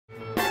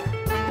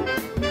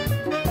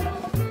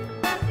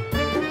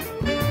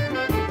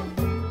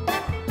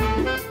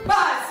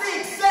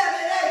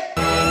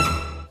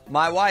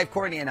My wife,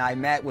 Courtney, and I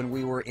met when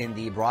we were in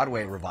the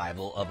Broadway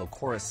revival of A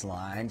Chorus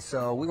Line,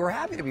 so we were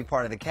happy to be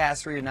part of the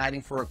cast reuniting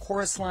for A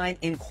Chorus Line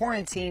in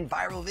Quarantine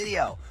viral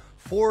video.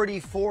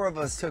 44 of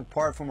us took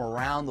part from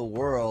around the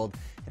world,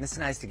 and it's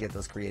nice to get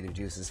those creative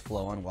juices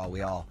flowing while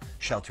we all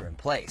shelter in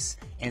place.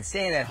 And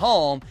staying at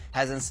home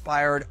has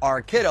inspired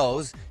our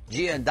kiddos,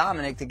 Gia and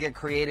Dominic, to get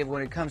creative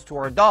when it comes to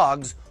our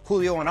dogs,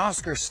 Julio and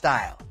Oscar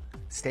style.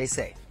 Stay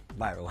safe.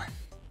 Bye, everyone.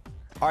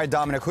 All right,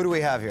 Dominic, who do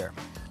we have here?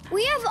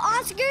 We have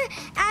Oscar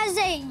as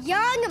a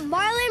young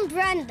Marlon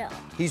Brando.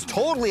 He's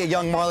totally a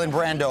young Marlon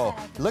Brando.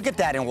 Look at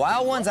that. In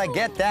Wild Ones, I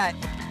get that.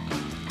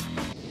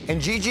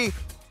 And Gigi?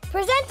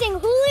 Presenting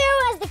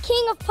Julio as the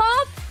king of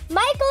pop,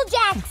 Michael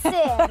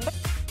Jackson.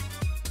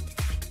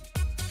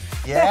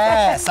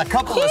 Yes, a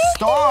couple of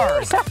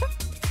stars.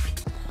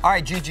 All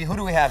right, Gigi, who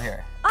do we have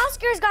here?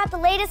 Oscar's got the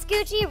latest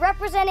Gucci,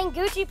 representing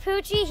Gucci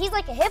Poochie. He's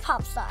like a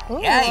hip-hop star.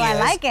 Ooh, Yeah, he I is.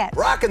 like it.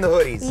 Rocking the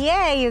hoodies.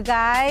 Yeah, you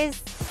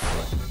guys.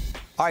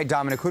 All right,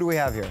 Dominic, who do we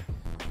have here?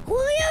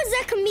 Julio's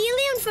a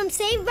chameleon from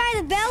Saved by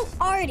the Bell,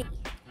 Artie.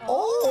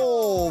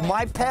 Oh,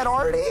 my pet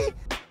Artie?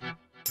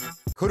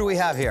 Who do we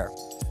have here?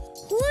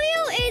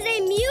 Julio is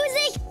a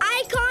music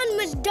icon,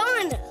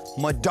 Madonna.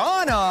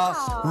 Madonna?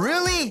 Aww.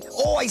 Really?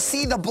 Oh, I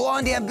see the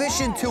Blonde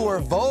Ambition tour,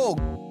 Vogue.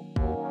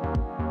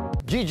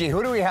 Gigi,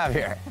 who do we have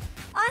here?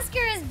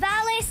 Oscar is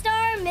ballet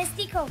star,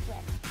 Misty Copeland.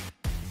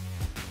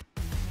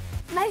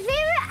 My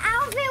favorite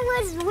outfit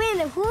was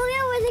when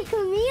Julio was a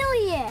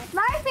chameleon.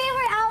 My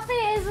favorite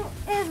outfit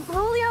is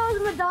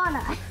Julio's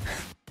Madonna.